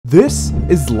This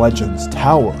is Legends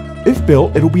Tower. If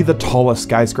built, it'll be the tallest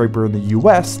skyscraper in the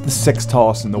US, the 6th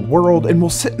tallest in the world, and will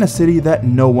sit in a city that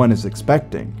no one is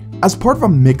expecting. As part of a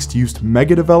mixed-use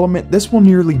mega development, this will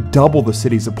nearly double the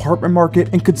city's apartment market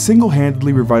and could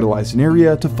single-handedly revitalize an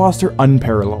area to foster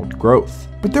unparalleled growth.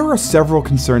 But there are several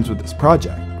concerns with this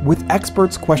project, with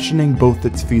experts questioning both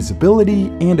its feasibility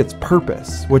and its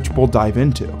purpose, which we'll dive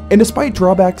into. And despite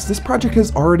drawbacks, this project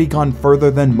has already gone further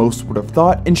than most would have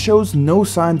thought and shows no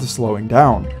signs of slowing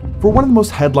down. For one of the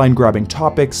most headline-grabbing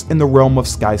topics in the realm of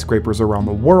skyscrapers around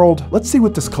the world, let's see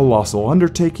what this colossal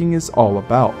undertaking is all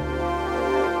about.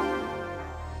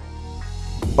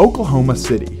 Oklahoma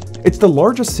City. It's the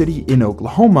largest city in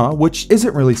Oklahoma, which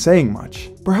isn't really saying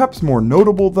much. Perhaps more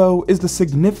notable, though, is the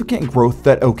significant growth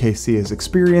that OKC has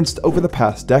experienced over the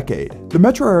past decade. The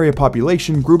metro area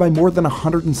population grew by more than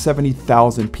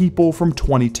 170,000 people from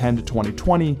 2010 to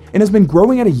 2020 and has been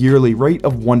growing at a yearly rate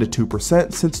of 1 to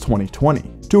 2% since 2020.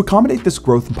 To accommodate this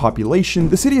growth in population,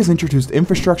 the city has introduced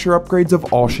infrastructure upgrades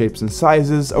of all shapes and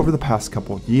sizes over the past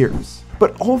couple of years.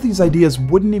 But all these ideas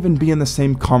wouldn't even be in the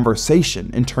same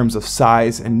conversation in terms of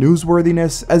size and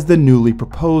newsworthiness as the newly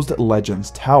proposed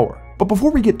Legends Tower. But before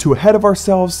we get too ahead of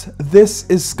ourselves, this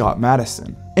is Scott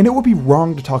Matteson. And it would be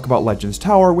wrong to talk about Legends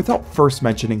Tower without first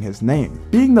mentioning his name.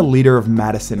 Being the leader of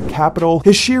Matteson Capital,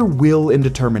 his sheer will and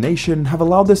determination have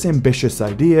allowed this ambitious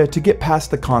idea to get past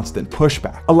the constant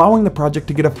pushback, allowing the project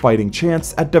to get a fighting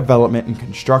chance at development and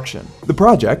construction. The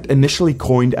project, initially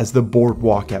coined as the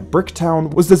Boardwalk at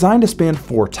Bricktown, was designed to span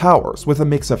 4 towers with a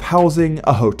mix of housing,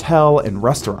 a hotel, and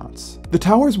restaurants. The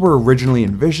towers were originally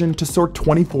envisioned to soar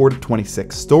 24 to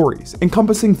 26 stories,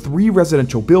 encompassing 3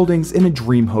 residential buildings and a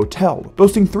dream hotel,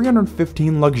 boasting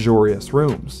 315 luxurious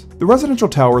rooms. The residential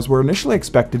towers were initially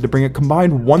expected to bring a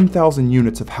combined 1,000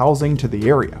 units of housing to the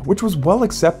area, which was well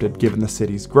accepted given the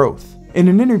city's growth. In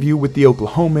an interview with The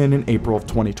Oklahoman in April of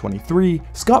 2023,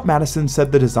 Scott Matteson said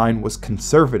the design was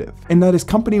conservative, and that his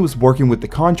company was working with the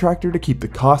contractor to keep the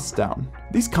costs down.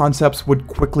 These concepts would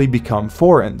quickly become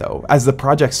foreign though, as the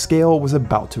project's scale was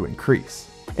about to increase.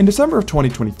 In December of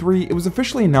 2023, it was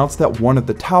officially announced that one of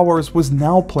the towers was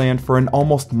now planned for an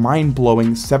almost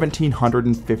mind-blowing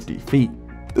 1,750 feet.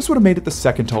 This would have made it the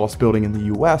 2nd tallest building in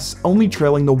the US, only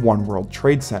trailing the One World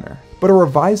Trade Center. But a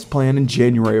revised plan in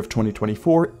January of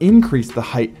 2024 increased the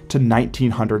height to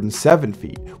 1,907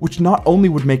 feet, which not only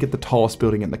would make it the tallest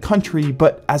building in the country,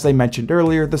 but as I mentioned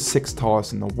earlier, the 6th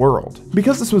tallest in the world.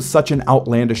 Because this was such an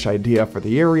outlandish idea for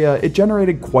the area, it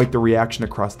generated quite the reaction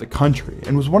across the country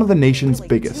and was one of the nation's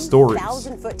biggest stories.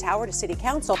 2,000-foot tower to City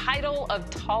Council. Title of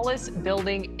tallest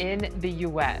building in the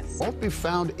U.S. Won't be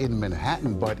found in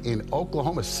Manhattan, but in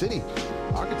Oklahoma City.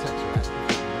 Architects are asking.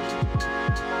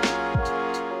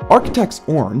 Architects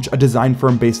Orange, a design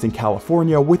firm based in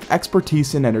California with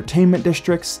expertise in entertainment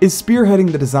districts, is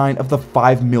spearheading the design of the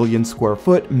 5 million square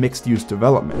foot mixed-use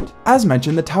development. As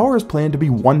mentioned, the tower is planned to be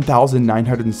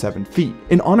 1,907 feet,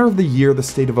 in honor of the year the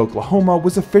state of Oklahoma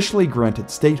was officially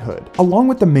granted statehood. Along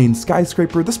with the main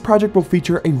skyscraper, this project will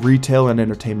feature a retail and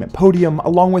entertainment podium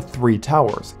along with 3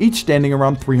 towers, each standing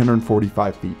around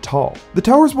 345 feet tall. The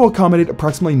towers will accommodate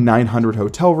approximately 900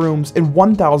 hotel rooms and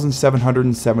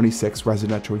 1,776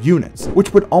 residential units,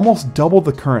 which would almost double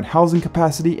the current housing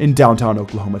capacity in downtown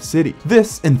Oklahoma City.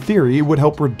 This, in theory, would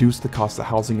help reduce the cost of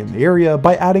housing in the area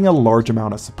by adding a large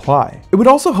amount of supply. It would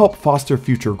also help foster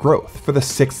future growth for the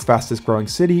 6th fastest growing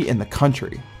city in the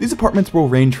country. These apartments will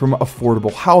range from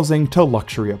affordable housing to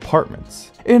luxury apartments.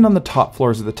 And on the top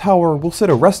floors of the tower will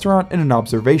sit a restaurant and an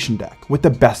observation deck, with the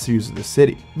best views of the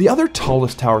city. The other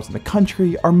tallest towers in the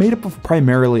country are made up of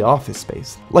primarily office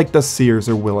space, like the Sears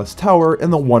or Willis Tower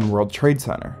and the One World Trade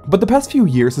Center. But the past few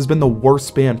years has been the worst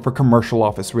span for commercial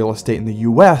office real estate in the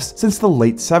US since the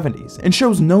late 70s, and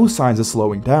shows no signs of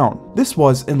slowing down. This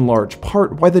was, in large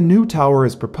part, why the new tower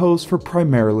is proposed for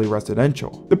primarily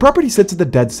residential. The property sits at the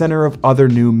dead center of other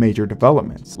new major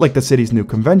developments, like the city's new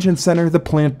convention center, the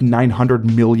planned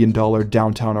 $900 million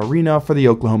downtown arena for the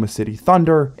Oklahoma City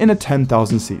Thunder, and a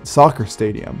 10,000-seat soccer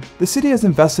stadium. The city has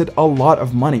invested a lot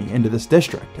of money into this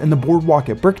district, and the Boardwalk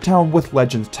at Bricktown with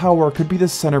Legends Tower could be the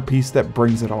centerpiece that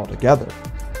brings it all together.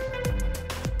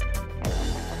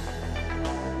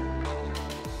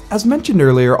 As mentioned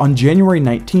earlier, on January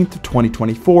 19th,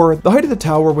 2024, the height of the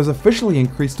tower was officially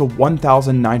increased to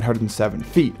 1,907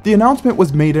 feet. The announcement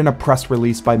was made in a press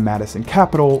release by Matteson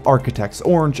Capital, Architects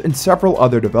Orange, and several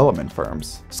other development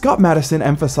firms. Scott Matteson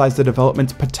emphasized the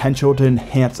development's potential to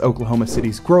enhance Oklahoma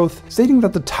City's growth, stating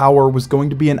that the tower was going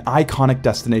to be an iconic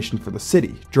destination for the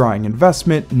city, drawing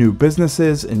investment, new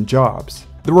businesses, and jobs.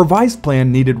 The revised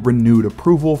plan needed renewed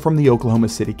approval from the Oklahoma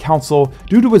City Council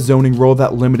due to a zoning rule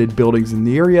that limited buildings in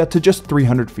the area to just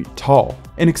 300 feet tall.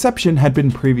 An exception had been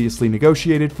previously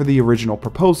negotiated for the original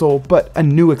proposal, but a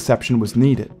new exception was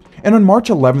needed. And on March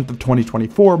 11th of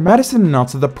 2024, Matteson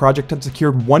announced that the project had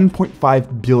secured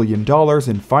 $1.5 billion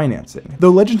in financing, though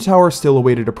Legends Tower still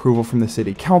awaited approval from the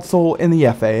City Council and the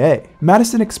FAA.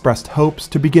 Matteson expressed hopes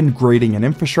to begin grading and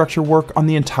infrastructure work on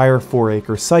the entire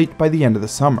 4-acre site by the end of the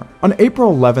summer. On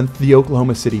April 11th, the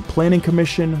Oklahoma City Planning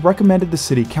Commission recommended the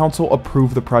City Council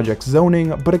approve the project's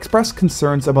zoning, but expressed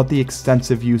concerns about the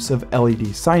extensive use of LED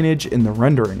signage in the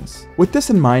renderings. With this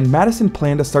in mind, Matteson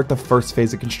planned to start the first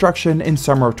phase of construction in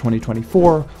summer of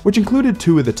 2024, which included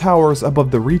 2 of the towers above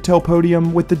the retail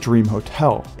podium with the Dream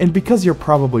Hotel. And because you're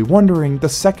probably wondering, the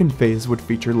second phase would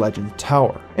feature Legends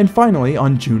Tower. And finally,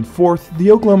 on June 4th, the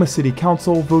Oklahoma City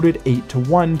Council voted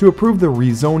 8-1 to approve the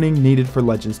rezoning needed for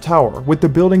Legends Tower, with the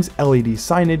building's LED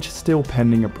signage still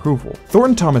pending approval.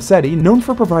 Thornton Tomasetti, known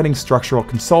for providing structural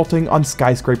consulting on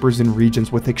skyscrapers in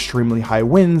regions with extremely high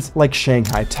winds like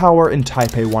Shanghai Tower and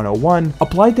Taipei 101,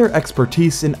 applied their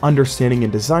expertise in understanding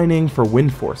and designing for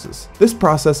wind forces. This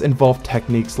process involved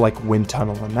techniques like wind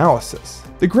tunnel analysis.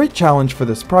 The great challenge for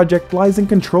this project lies in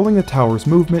controlling the tower's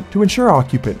movement to ensure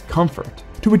occupant comfort.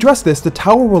 To address this, the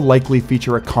tower will likely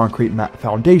feature a concrete mat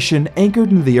foundation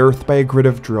anchored into the earth by a grid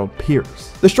of drilled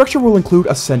piers. The structure will include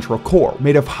a central core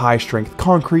made of high-strength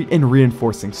concrete and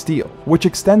reinforcing steel, which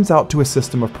extends out to a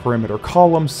system of perimeter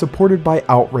columns supported by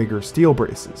outrigger steel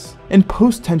braces. And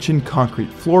post-tension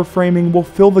concrete floor framing will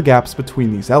fill the gaps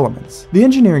between these elements. The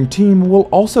engineering team will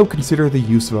also consider the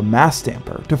use of a mass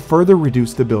damper to further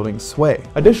reduce the building's sway.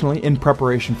 Additionally, in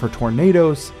preparation for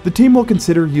tornadoes, the team will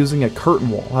consider using a curtain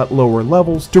wall at lower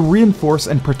levels to reinforce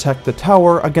and protect the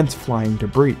tower against flying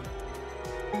debris.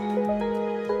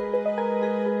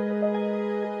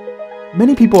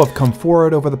 Many people have come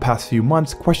forward over the past few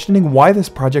months questioning why this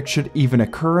project should even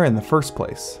occur in the first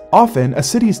place. Often, a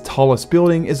city's tallest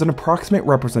building is an approximate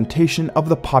representation of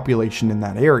the population in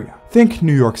that area. Think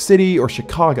New York City or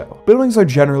Chicago. Buildings are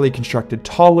generally constructed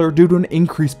taller due to an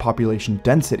increased population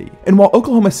density. And while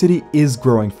Oklahoma City is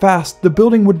growing fast, the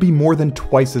building would be more than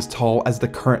twice as tall as the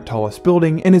current tallest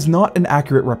building and is not an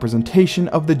accurate representation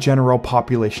of the general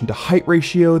population to height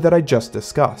ratio that I just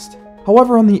discussed.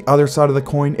 However, on the other side of the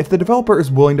coin, if the developer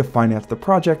is willing to finance the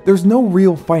project, there's no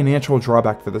real financial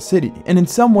drawback for the city, and in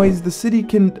some ways, the city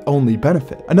can only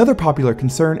benefit. Another popular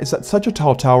concern is that such a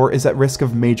tall tower is at risk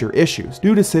of major issues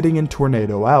due to sitting in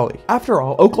Tornado Alley. After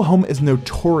all, Oklahoma is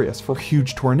notorious for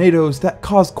huge tornadoes that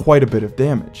cause quite a bit of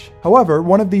damage. However,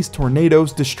 one of these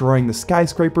tornadoes destroying the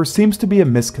skyscraper seems to be a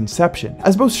misconception,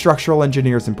 as both structural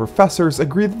engineers and professors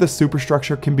agree that the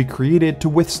superstructure can be created to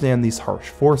withstand these harsh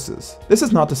forces. This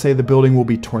is not to say the building will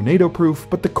be tornado-proof,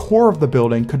 but the core of the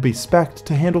building could be spec'd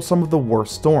to handle some of the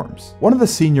worst storms. One of the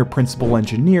senior principal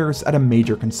engineers at a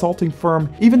major consulting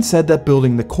firm even said that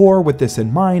building the core with this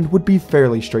in mind would be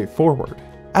fairly straightforward.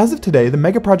 As of today, the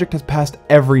mega project has passed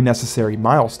every necessary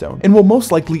milestone and will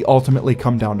most likely ultimately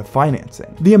come down to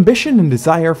financing. The ambition and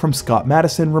desire from Scott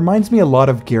Matteson reminds me a lot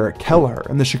of Garrett Kelleher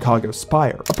and the Chicago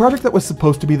Spire, a project that was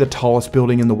supposed to be the tallest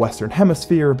building in the Western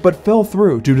Hemisphere but fell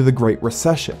through due to the Great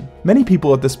Recession. Many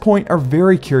people at this point are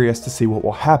very curious to see what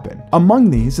will happen. Among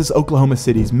these is Oklahoma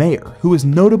City's mayor, who is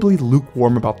notably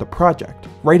lukewarm about the project,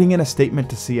 writing in a statement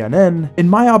to CNN, "In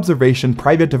my observation,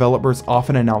 private developers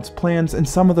often announce plans and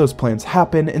some of those plans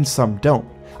happen and some don't.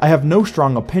 I have no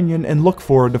strong opinion and look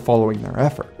forward to following their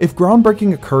effort. If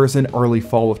groundbreaking occurs in early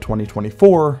fall of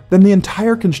 2024, then the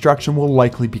entire construction will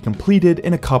likely be completed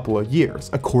in a couple of years,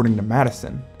 according to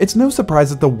Matteson. It's no surprise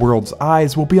that the world's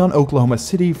eyes will be on Oklahoma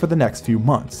City for the next few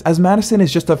months, as Matteson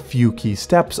is just a few key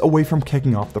steps away from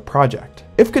kicking off the project.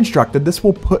 If constructed, this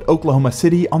will put Oklahoma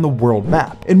City on the world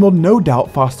map and will no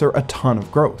doubt foster a ton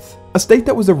of growth. A state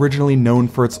that was originally known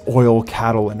for its oil,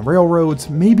 cattle, and railroads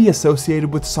may be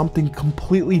associated with something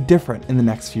completely different in the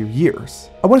next few years.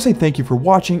 I want to say thank you for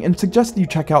watching and suggest that you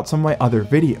check out some of my other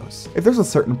videos. If there's a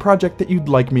certain project that you'd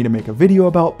like me to make a video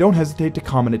about, don't hesitate to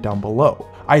comment it down below.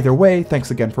 Either way,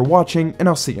 thanks again for watching, and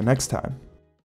I'll see you next time.